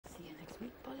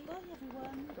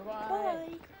everyone. Bye.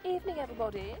 Bye. Evening,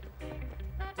 everybody.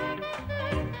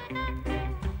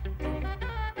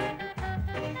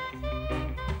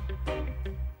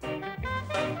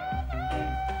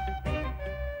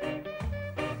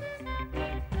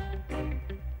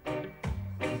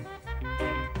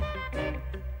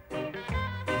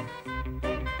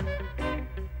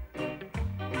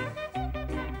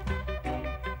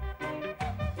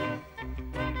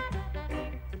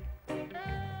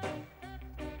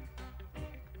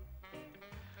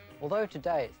 Although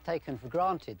today it's taken for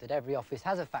granted that every office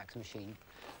has a fax machine,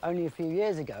 only a few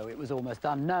years ago it was almost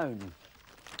unknown.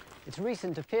 Its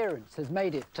recent appearance has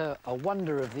made it a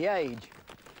wonder of the age,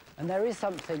 and there is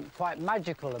something quite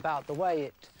magical about the way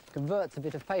it converts a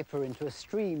bit of paper into a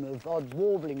stream of odd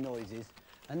warbling noises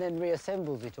and then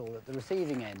reassembles it all at the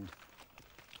receiving end.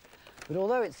 But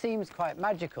although it seems quite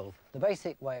magical, the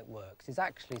basic way it works is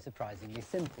actually surprisingly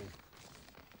simple.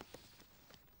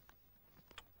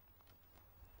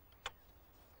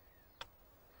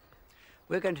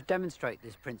 We're going to demonstrate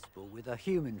this principle with a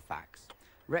human fax.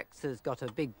 Rex has got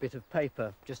a big bit of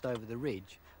paper just over the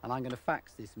ridge, and I'm going to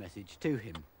fax this message to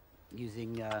him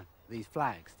using these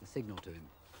flags to signal to him.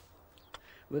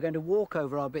 We're going to walk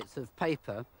over our bits of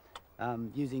paper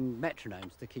using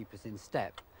metronomes to keep us in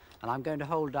step, and I'm going to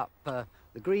hold up the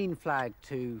green flag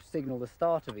to signal the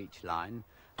start of each line,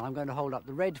 and I'm going to hold up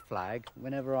the red flag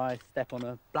whenever I step on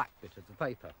a black bit of the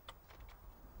paper.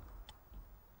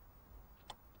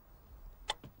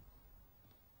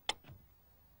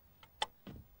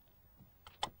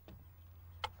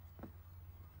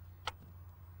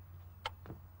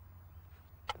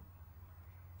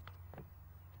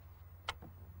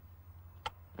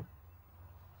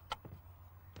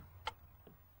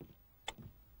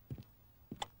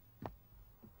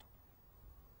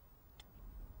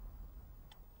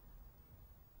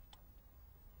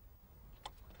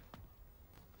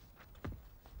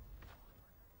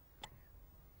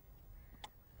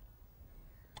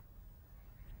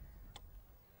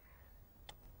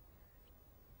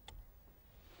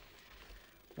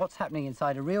 What's happening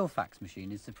inside a real fax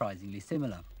machine is surprisingly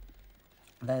similar.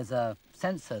 There's a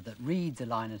sensor that reads a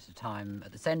line at a time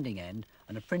at the sending end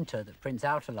and a printer that prints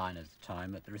out a line at a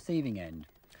time at the receiving end.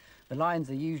 The lines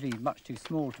are usually much too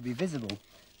small to be visible,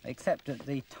 except at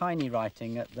the tiny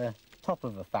writing at the top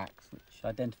of a fax, which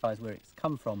identifies where it's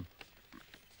come from.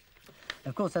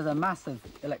 Of course, there's a mass of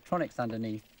electronics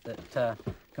underneath that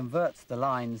converts the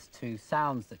lines to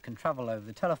sounds that can travel over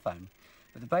the telephone.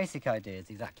 But the basic idea is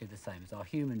exactly the same as our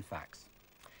human fax.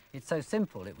 It's so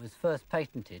simple, it was first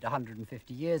patented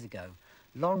 150 years ago,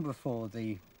 long before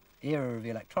the era of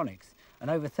electronics, and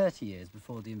over 30 years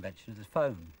before the invention of the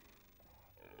phone.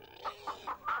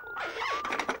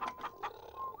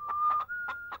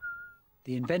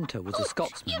 The inventor was a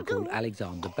Scotsman called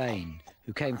Alexander Bain,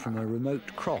 who came from a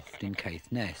remote croft in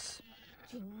Caithness.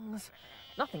 Jings,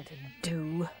 nothing to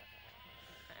do.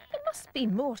 There must be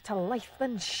more to life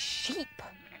than sheep.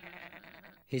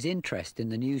 His interest in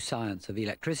the new science of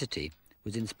electricity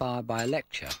was inspired by a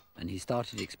lecture, and he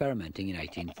started experimenting in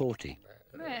 1840.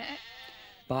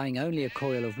 Buying only a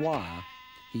coil of wire,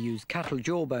 he used cattle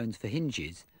jawbones for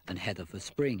hinges and heather for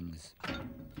springs.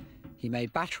 He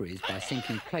made batteries by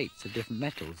sinking plates of different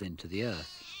metals into the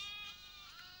earth.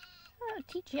 I'll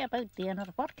teach you about the inner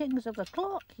workings of the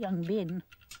clock, young Bain.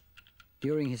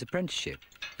 During his apprenticeship,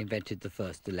 he invented the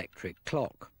first electric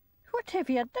clock. What have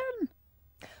you done?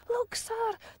 Look,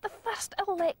 sir, the first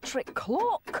electric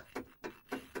clock.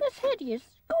 That's hideous.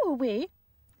 Go away.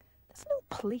 There's no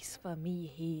place for me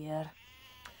here.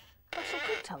 I shall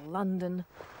go to London.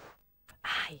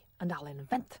 Aye, and I'll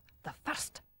invent the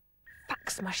first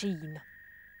fax machine.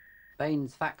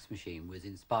 Bain's fax machine was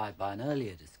inspired by an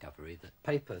earlier discovery that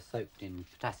paper soaked in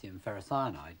potassium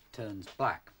ferrocyanide turns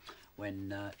black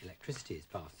when electricity is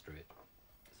passed through it.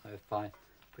 So if I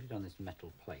put it on this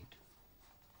metal plate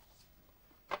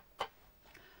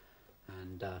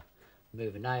and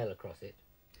move a nail across it,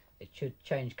 it should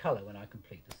change colour when I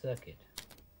complete the circuit.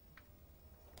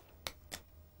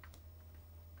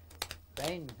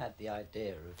 Bain had the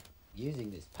idea of using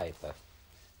this paper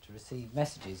to receive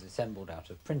messages assembled out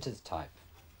of printer's type.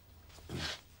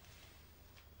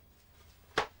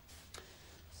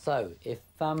 So if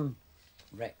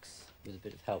Rex, with a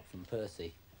bit of help from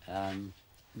Percy,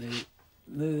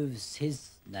 moves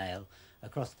his nail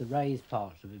across the raised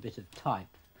part of a bit of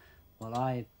type, while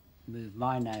I move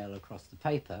my nail across the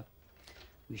paper,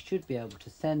 we should be able to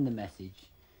send the message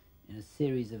in a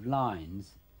series of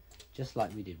lines, just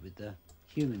like we did with the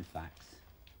human fax.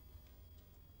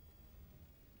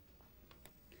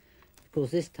 Of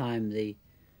course, this time the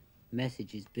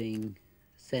message is being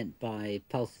sent by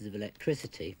pulses of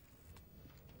electricity,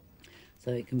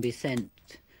 so it can be sent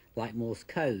like Morse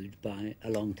code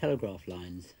along telegraph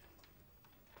lines.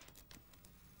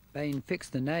 Bain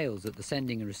fixed the nails at the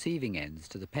sending and receiving ends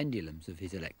to the pendulums of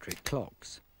his electric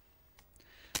clocks.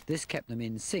 This kept them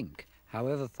in sync,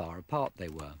 however far apart they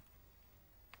were.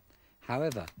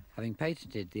 However, having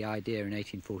patented the idea in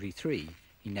 1843,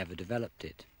 he never developed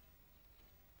it.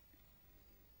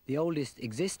 The oldest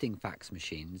existing fax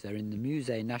machines are in the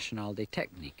Musée National des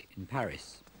Techniques in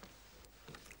Paris.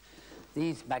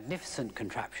 These magnificent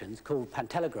contraptions, called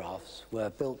pantelegraphs, were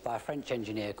built by a French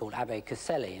engineer called Abbé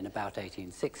Caselli in about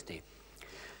 1860.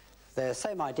 They're the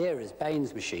same idea as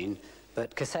Bain's machine,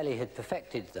 but Caselli had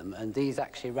perfected them, and these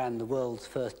actually ran the world's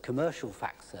first commercial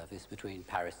fax service between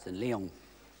Paris and Lyon.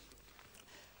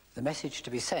 The message to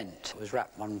be sent was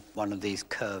wrapped on one of these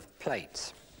curved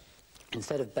plates.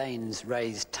 Instead of Bain's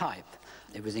raised type,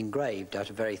 it was engraved out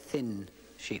of very thin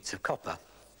sheets of copper.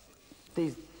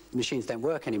 These machines don't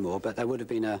work anymore, but there would have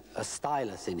been a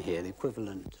stylus in here, the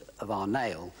equivalent of our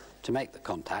nail, to make the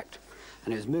contact,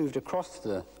 and it was moved across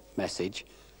the message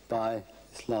by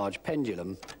this large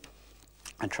pendulum,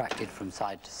 attracted from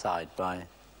side to side by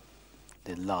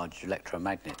the large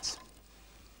electromagnets.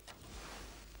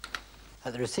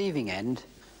 At the receiving end,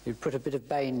 you'd put a bit of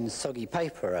Bain's soggy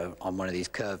paper on one of these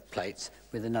curved plates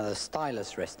with another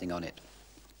stylus resting on it.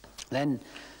 Then,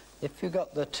 if you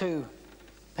got the two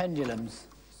pendulums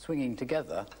swinging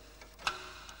together,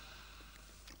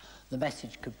 the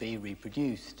message could be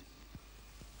reproduced.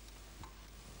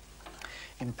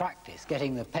 In practice,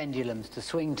 getting the pendulums to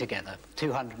swing together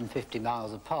 250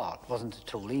 miles apart wasn't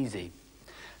at all easy.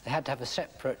 They had to have a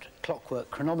separate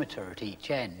clockwork chronometer at each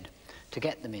end to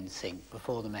get them in sync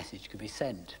before the message could be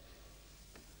sent.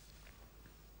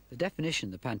 The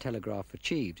definition the pantelegraph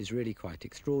achieved is really quite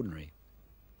extraordinary.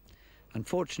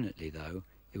 Unfortunately, though,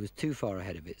 it was too far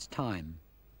ahead of its time.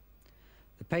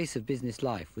 The pace of business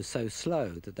life was so slow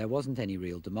that there wasn't any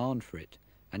real demand for it,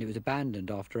 and it was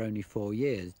abandoned after only 4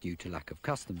 years due to lack of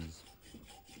customers.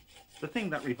 The thing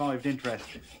that revived interest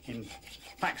in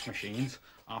fax machines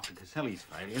after Caselli's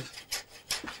failures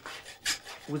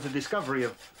was the discovery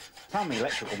of some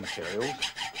electrical materials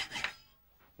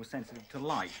were sensitive to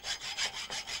light.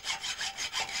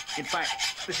 In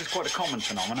fact, this is quite a common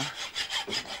phenomenon,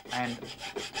 and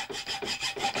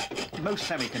most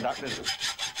semiconductors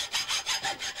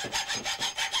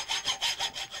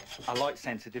are light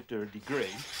sensitive to a degree,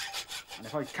 and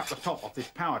if I cut the top off this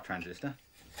power transistor,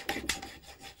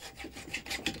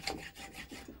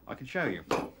 I can show you.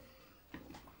 It's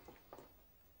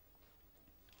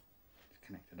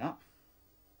connected up.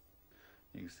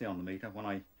 You can see on the meter when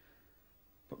I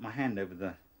put my hand over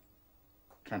the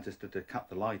transistor to cut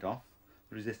the light off,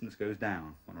 the resistance goes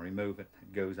down. When I remove it,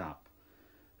 it goes up.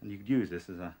 And you could use this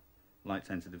as a light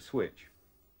sensitive switch.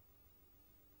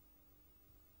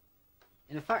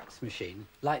 In a fax machine,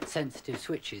 light-sensitive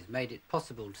switches made it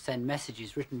possible to send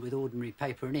messages written with ordinary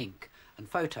paper and ink, and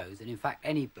photos, and in fact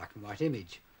any black and white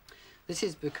image. This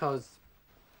is because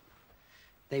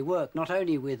they work not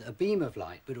only with a beam of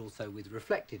light, but also with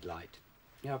reflected light.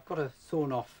 Now, I've got a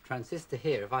sawn-off transistor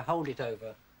here. If I hold it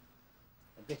over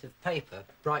a bit of paper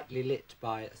brightly lit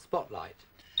by a spotlight,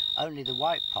 only the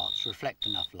white parts reflect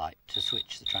enough light to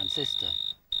switch the transistor.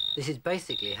 This is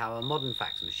basically how a modern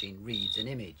fax machine reads an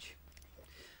image.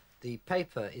 The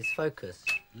paper is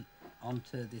focused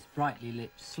onto this brightly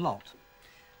lit slot,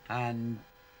 and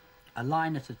a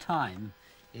line at a time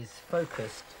is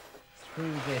focused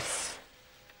through this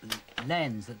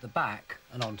lens at the back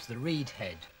and onto the read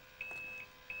head.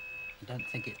 I don't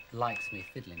think it likes me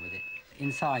fiddling with it.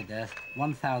 Inside there,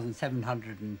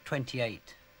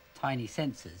 1,728 tiny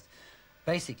sensors,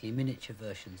 basically miniature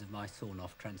versions of my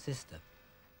sawn-off transistor.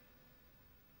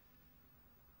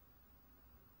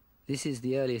 This is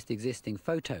the earliest existing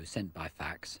photo sent by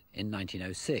fax in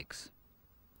 1906.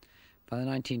 By the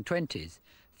 1920s,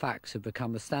 fax had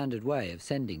become a standard way of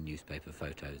sending newspaper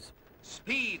photos.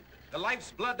 Speed, the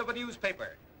life's blood of a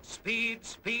newspaper. Speed,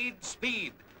 speed,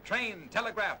 speed. Train,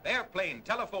 telegraph, airplane,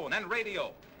 telephone, and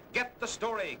radio. Get the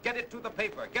story, get it to the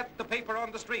paper, get the paper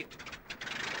on the street.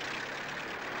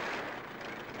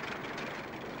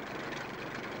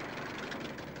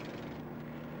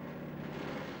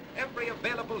 Every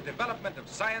available development of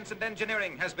science and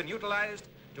engineering has been utilized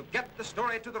to get the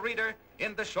story to the reader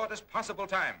in the shortest possible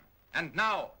time. And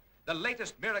now, the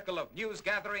latest miracle of news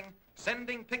gathering,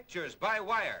 sending pictures by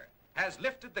wire, has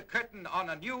lifted the curtain on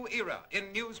a new era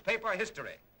in newspaper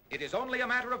history. It is only a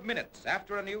matter of minutes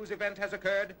after a news event has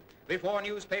occurred before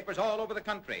newspapers all over the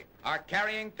country are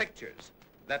carrying pictures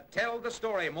that tell the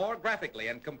story more graphically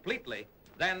and completely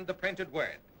than the printed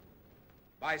word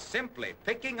by simply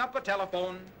picking up a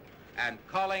telephone and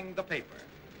calling the paper.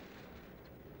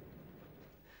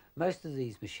 Most of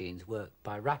these machines work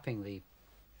by wrapping the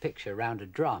picture around a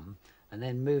drum and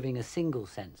then moving a single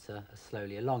sensor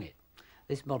slowly along it.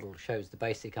 This model shows the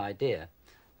basic idea.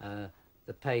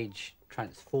 The page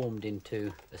transformed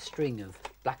into a string of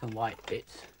black and white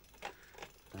bits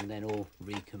and then all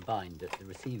recombined at the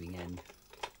receiving end.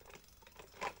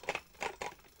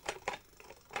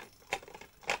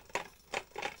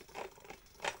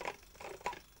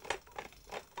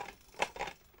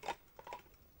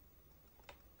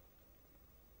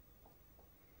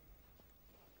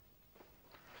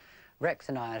 Rex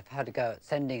and I have had a go at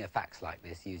sending a fax like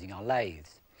this using our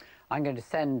lathes. I'm going to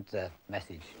send this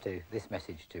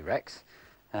message to Rex.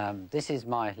 This is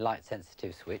my light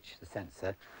sensitive switch, the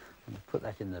sensor. I'm going to put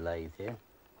that in the lathe here.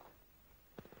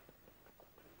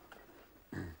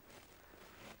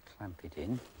 Clamp it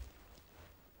in.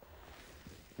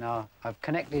 Now I've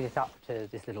connected it up to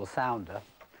this little sounder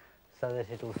so that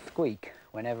it'll squeak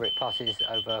whenever it passes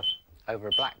over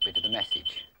a black bit of the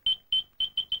message.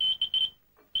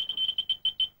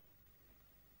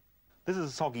 This is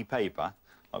a soggy paper,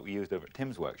 like we used over at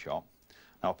Tim's workshop.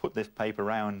 Now I'll put this paper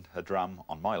around a drum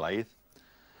on my lathe,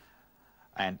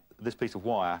 and this piece of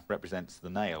wire represents the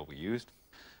nail we used.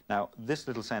 Now this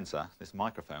little sensor, this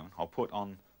microphone, I'll put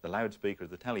on the loudspeaker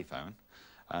of the telephone,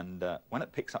 and when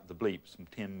it picks up the bleeps from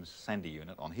Tim's sender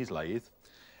unit on his lathe,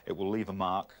 it will leave a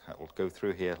mark, it will go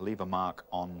through here, leave a mark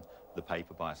on the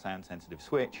paper by a sound-sensitive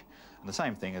switch, and the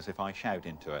same thing as if I shout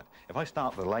into it. If I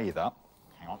start the lathe up,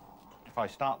 hang on, if I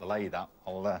start the lathe up,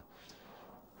 and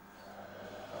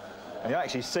you'll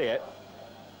actually see it,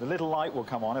 the little light will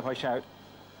come on if I shout,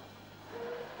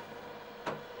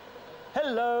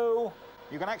 "Hello!"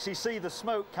 You can actually see the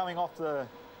smoke coming off the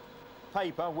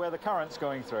paper where the current's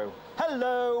going through.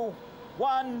 "Hello!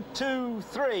 1, 2,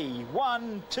 3,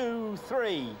 1, 2,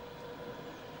 3.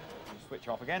 Switch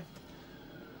off again.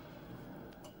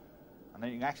 And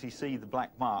then you can actually see the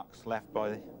black marks left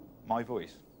by my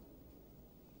voice.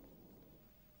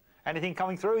 Anything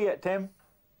coming through yet, Tim?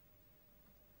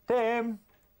 Tim?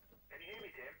 Can you hear me,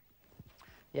 Tim?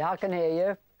 Yeah, I can hear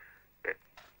you.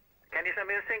 Can you send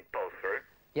me a sync pulse through?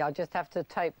 Yeah, I just have to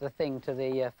tape the thing to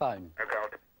the phone.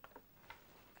 Okay.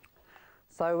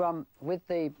 So with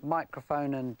the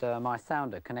microphone and my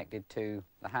sounder connected to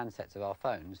the handsets of our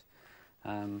phones,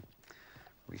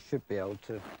 we should be able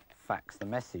to fax the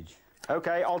message.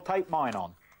 Okay, I'll tape mine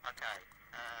on. Okay.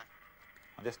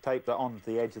 I'll just tape that onto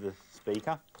the edge of the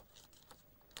speaker.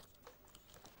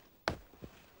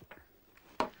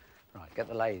 Right, get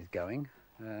the lathe going.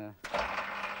 The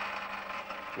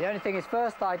only thing is,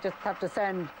 first I just have to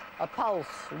send a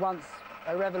pulse once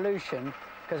a revolution,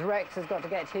 because Rex has got to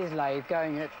get his lathe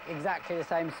going at exactly the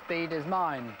same speed as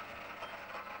mine.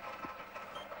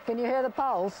 Can you hear the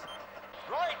pulse?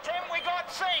 Right, Tim, we got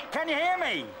sync. Can you hear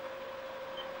me?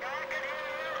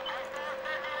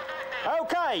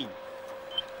 Okay.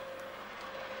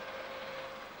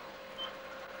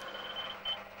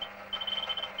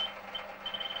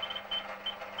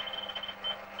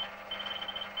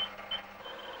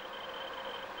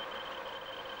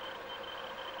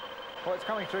 Well, it's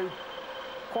coming through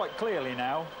quite clearly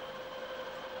now.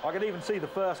 I can even see the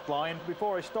first line.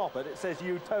 Before I stop it, it says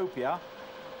Utopia.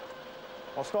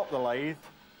 I'll stop the lathe.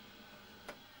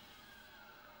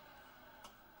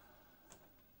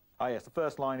 Ah, yes, the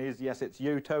first line is, yes, it's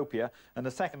Utopia, and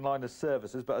the second line is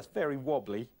services, but it's very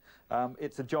wobbly.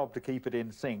 It's a job to keep it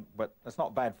in sync, but it's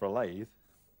not bad for a lathe.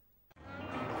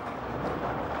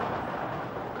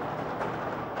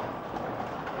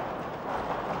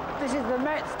 This is the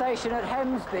Met station at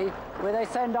Hemsby, where they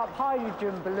send up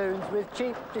hydrogen balloons with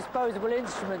cheap disposable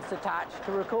instruments attached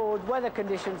to record weather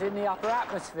conditions in the upper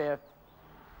atmosphere.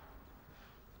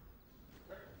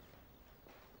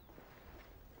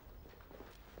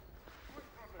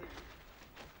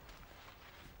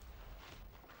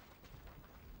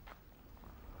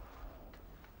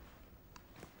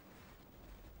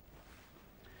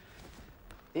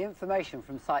 The information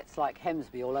from sites like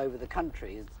Hemsby all over the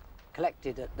country is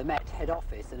collected at the Met head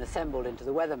office and assembled into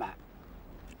the weather map.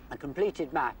 A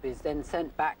completed map is then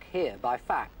sent back here by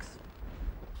fax.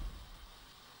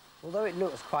 Although it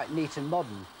looks quite neat and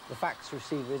modern, the fax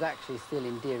receiver is actually still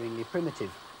endearingly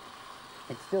primitive.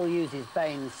 It still uses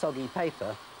Bain's soggy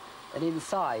paper, and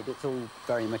inside it's all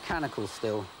very mechanical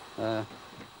still.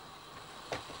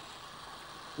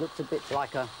 Looks a bit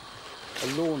like a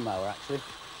lawnmower, actually.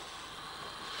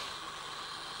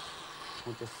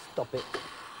 We'll just stop it.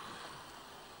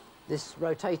 This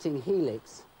rotating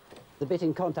helix, the bit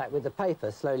in contact with the paper,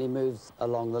 slowly moves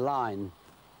along the line.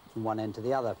 from one end to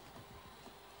the other.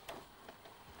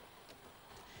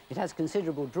 It has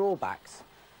considerable drawbacks.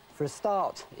 For a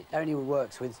start, it only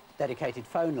works with dedicated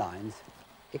phone lines.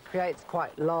 It creates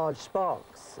quite large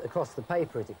sparks across the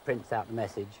paper as it prints out the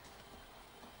message.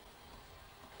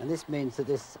 And this means that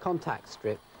this contact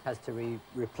strip has to be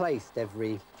replaced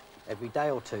every day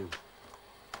or two.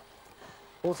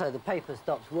 Also, the paper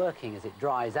stops working as it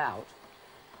dries out,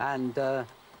 and the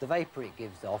vapour it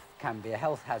gives off can be a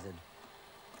health hazard.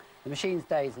 The machine's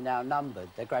days are now numbered.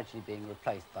 They're gradually being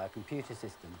replaced by a computer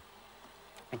system.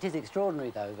 It is extraordinary,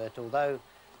 though, that although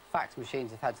fax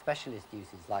machines have had specialist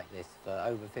uses like this for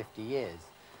over 50 years,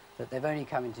 that they've only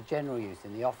come into general use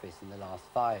in the office in the last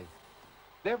 5.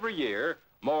 Every year,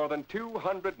 more than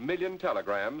 200 million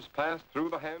telegrams pass through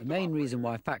the hands. The main reason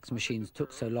why fax machines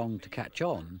took so long to catch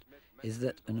on is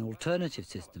that an alternative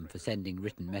system for sending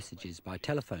written messages by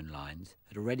telephone lines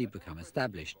had already become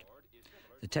established,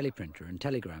 the teleprinter and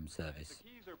telegram service. The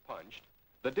keys are punched.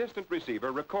 The distant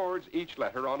receiver records each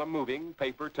letter on a moving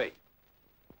paper tape.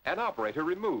 An operator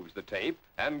removes the tape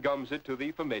and gums it to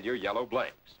the familiar yellow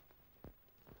blanks.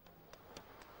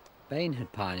 Bain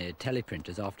had pioneered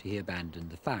teleprinters after he abandoned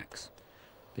the fax,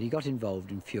 but he got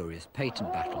involved in furious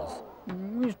patent battles.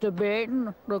 Mr.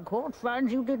 Bain, the court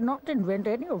finds you did not invent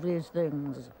any of these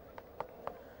things.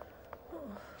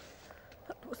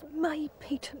 That was my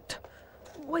patent.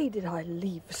 Why did I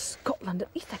leave Scotland?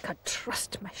 At least I could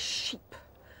trust my sheep.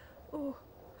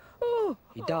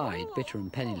 He died, bitter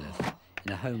and penniless,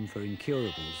 in a home for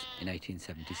incurables in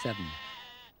 1877.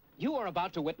 You are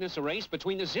about to witness a race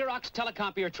between the Xerox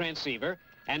telecopier transceiver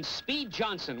and Speed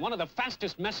Johnson, one of the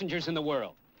fastest messengers in the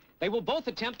world. They will both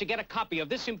attempt to get a copy of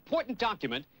this important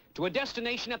document to a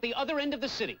destination at the other end of the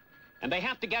city. And they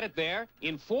have to get it there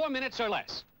in 4 minutes or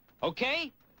less.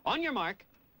 Okay? On your mark,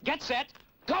 get set,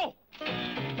 go!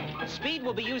 Speed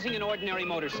will be using an ordinary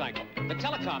motorcycle. The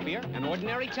telecopier, an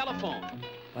ordinary telephone.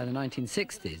 By the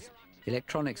 1960s,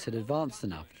 electronics had advanced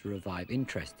enough to revive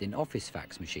interest in office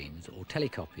fax machines or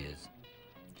telecopiers.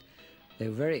 They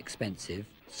were very expensive,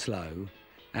 slow,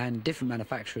 and different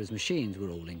manufacturers' machines were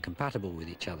all incompatible with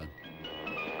each other.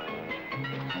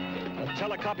 The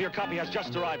telecopier copy has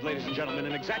just arrived, ladies and gentlemen,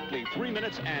 in exactly 3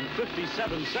 minutes and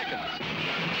 57 seconds.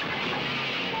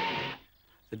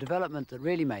 The development that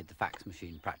really made the fax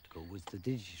machine practical was the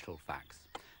digital fax.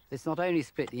 This not only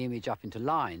split the image up into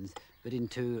lines, but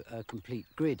into a complete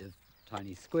grid of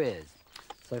tiny squares.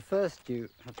 So first you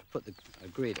have to put a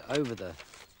grid over the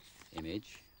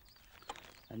image,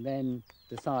 and then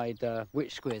decide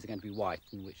which squares are going to be white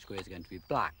and which squares are going to be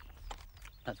black.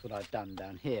 That's what I've done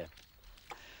down here.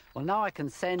 Well, now I can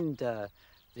send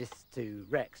this to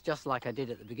Rex just like I did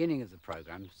at the beginning of the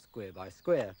program, square by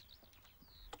square.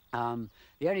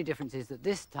 The only difference is that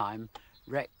this time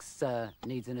Rex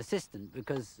needs an assistant,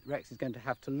 because Rex is going to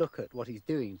have to look at what he's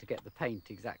doing to get the paint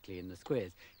exactly in the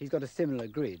squares. He's got a similar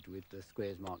grid with the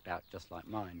squares marked out just like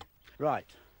mine. Right,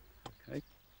 okay.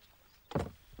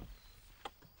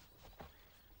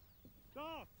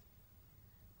 Stop!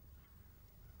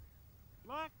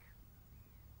 Black!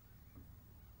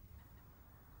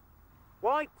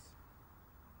 White!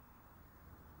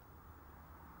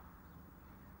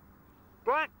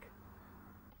 Black!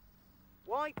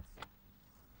 White!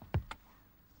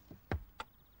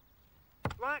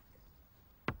 Black!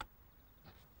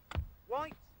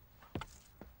 White!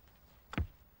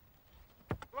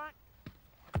 Black!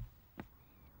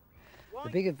 The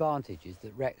big advantage is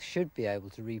that Rex should be able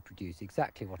to reproduce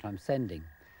exactly what I'm sending.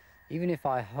 Even if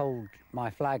I hold my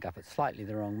flag up at slightly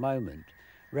the wrong moment,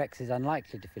 Rex is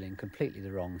unlikely to fill in completely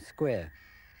the wrong square.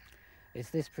 It's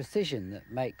this precision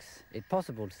that makes it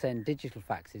possible to send digital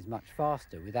faxes much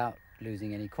faster without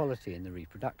losing any quality in the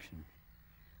reproduction.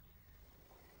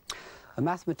 A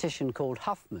mathematician called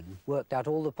Huffman worked out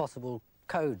all the possible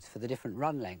codes for the different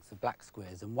run lengths of black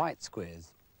squares and white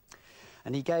squares.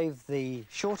 And he gave the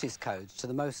shortest codes to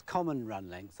the most common run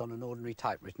lengths on an ordinary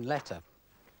typewritten letter.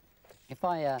 If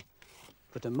I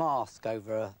put a mask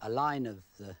over a line of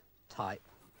the type,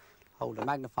 hold a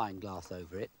magnifying glass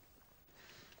over it,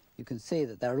 you can see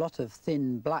that there are a lot of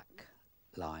thin black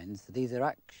lines. These are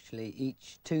actually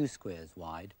each 2 squares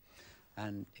wide.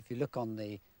 And if you look on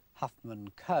the Huffman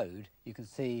code, you can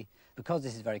see, because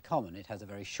this is very common, it has a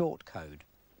very short code.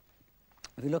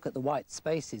 If you look at the white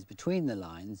spaces between the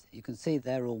lines, you can see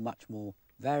they're all much more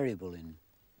variable in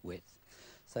width.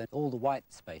 So all the white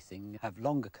spacing have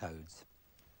longer codes.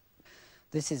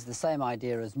 This is the same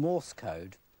idea as Morse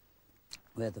code,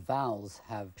 where the vowels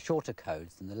have shorter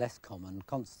codes than the less common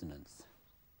consonants.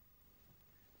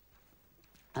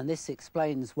 And this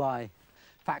explains why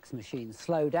fax machines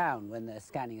slow down when they're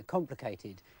scanning a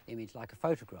complicated image like a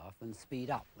photograph and speed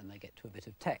up when they get to a bit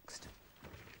of text.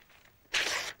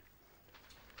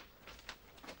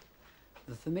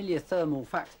 The familiar thermal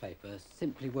fax paper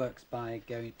simply works by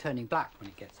turning black when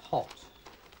it gets hot,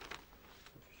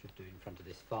 which we should do in front of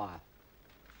this fire.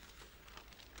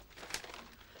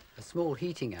 A small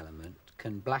heating element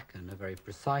can blacken a very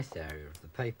precise area of the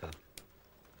paper.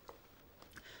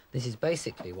 This is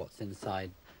basically what's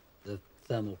inside the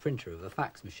thermal printer of a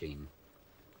fax machine.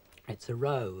 It's a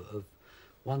row of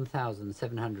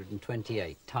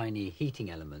 1,728 tiny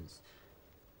heating elements,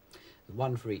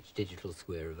 one for each digital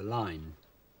square of a line.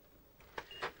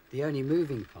 The only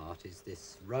moving part is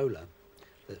this roller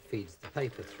that feeds the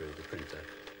paper through the printer.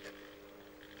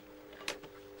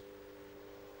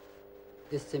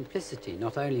 This simplicity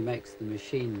not only makes the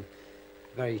machine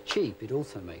very cheap, it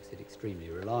also makes it extremely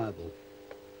reliable.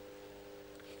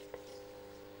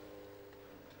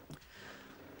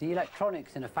 The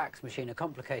electronics in a fax machine are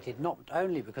complicated not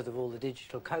only because of all the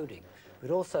digital coding,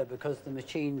 but also because the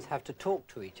machines have to talk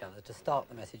to each other to start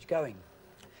the message going.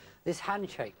 This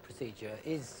handshake procedure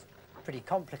is pretty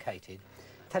complicated.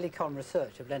 Telecom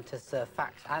Research have lent us a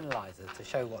fax analyzer to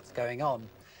show what's going on,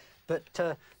 but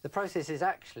the process is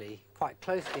actually quite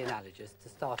closely analogous to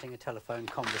starting a telephone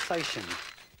conversation.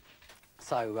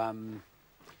 So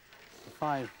if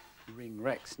I ring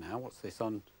Rex now, what's this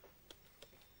on?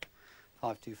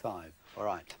 525, all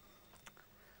right.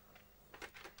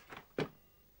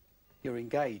 You're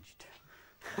engaged.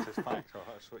 It says fax, I'll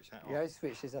have to switch that off. Yeah,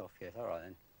 switch this off, yes, all right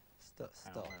then. Stop.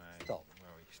 Well, Stop.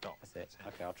 you stop. That's it.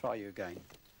 Okay, I'll try you again.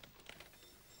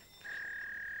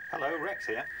 Hello, Rex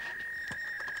here.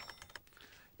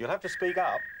 You'll have to speak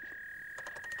up.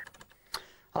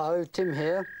 Hello, Tim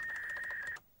here.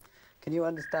 Can you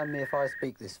understand me if I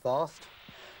speak this fast?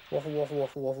 Waffle, waffle,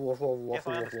 waffle, waffle, waffle, waffle, Yes, I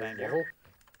waffle, understand waffle. you.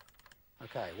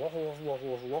 Okay, waffle, waffle, waffle,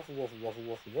 waffle, waffle, waffle, waffle,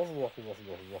 waffle, waffle, waffle, waffle,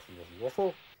 waffle, waffle, waffle,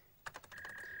 waffle.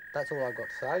 That's all I've got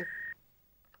to say.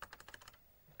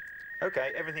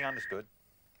 Okay, everything understood.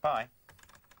 Bye.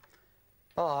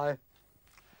 Bye.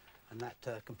 And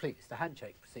that completes the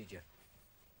handshake procedure.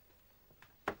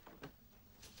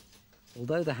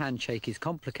 Although the handshake is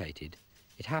complicated,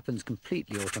 it happens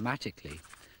completely automatically,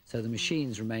 so the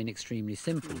machines remain extremely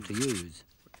simple to use.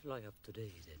 What shall I have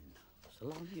today then?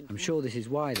 Salami. I'm sure this is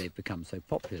why they've become so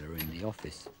popular in the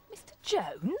office. Mr.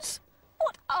 Jones?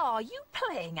 What are you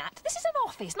playing at? This is an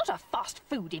office, not a fast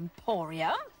food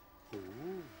emporium.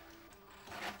 Ooh.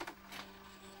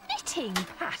 Knitting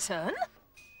pattern?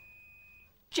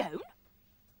 Joan?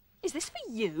 Is this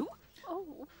for you?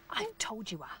 Oh, I've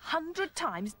told you 100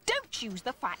 times, don't use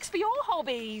the fax for your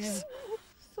hobbies.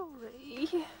 sorry.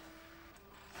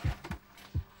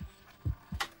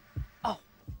 Oh,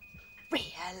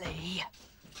 really?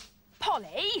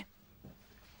 Polly?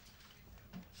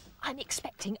 I'm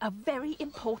expecting a very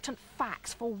important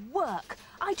fax for work.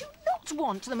 I do not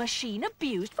want the machine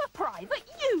abused for private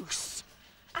use.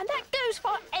 And that goes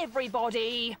for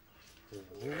everybody.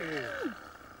 Ooh.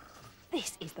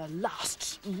 This is the last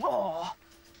straw.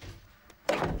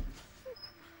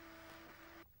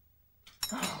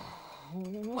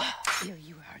 Oh. Here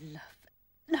you are, love.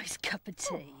 Nice cup of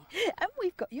tea. And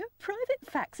we've got your private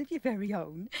fax of your very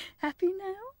own. Happy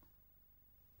now?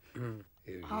 Here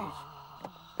he is.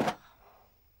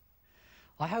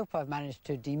 I hope I've managed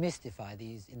to demystify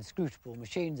these inscrutable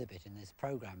machines a bit in this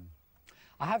programme.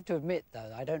 I have to admit,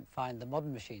 though, I don't find the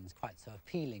modern machines quite so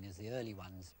appealing as the early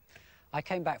ones. I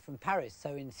came back from Paris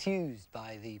so enthused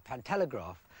by the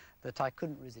pantelegraph that I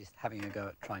couldn't resist having a go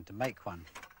at trying to make one.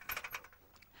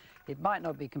 It might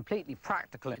not be completely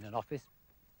practical in an office,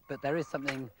 but there is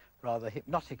something rather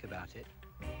hypnotic about it.